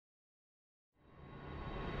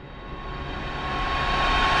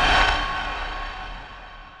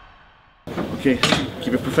Okay,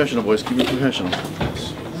 keep it professional, boys. Keep it professional.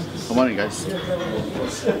 Come on in, guys.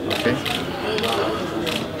 Okay.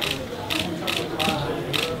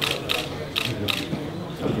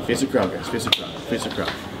 Okay, face the crowd, guys. Face the crowd. Face the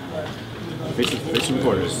crowd. Face the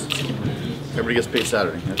reporters. Everybody gets paid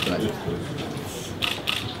Saturday. That's nice.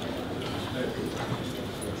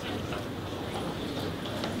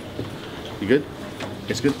 You good?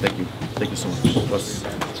 It's good. Thank you. Thank you so much. What's?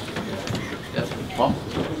 Yep. Paul?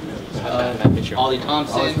 Ollie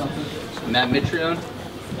Thompson. Matt Mitrione.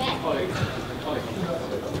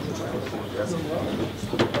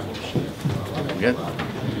 You good?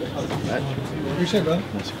 Matt? You're saying, brother?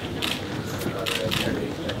 Nice.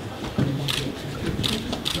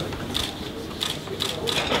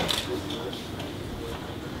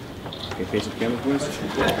 Okay, face the camera, please.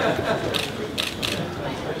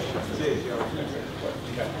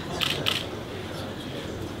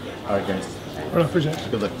 All right, guys. Right, appreciate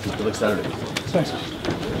it. Good luck. Good luck Saturday. Thanks.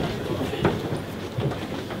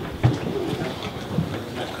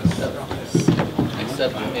 Next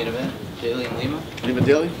up on the main event, Daley and Lima. Lima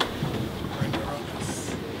Daley?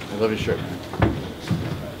 I love your shirt, man.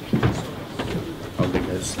 Okay,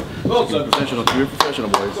 guys. Well, Keep it professional. Keep it professional,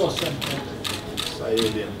 boys.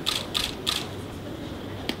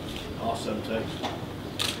 Awesome, thanks.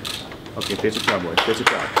 Okay, face the crowd, boys. Face the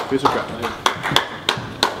crowd. Face the crowd.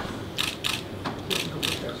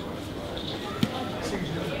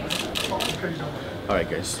 All right,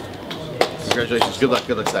 guys. Congratulations. Good luck.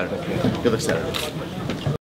 Good luck Saturday. Good luck Saturday.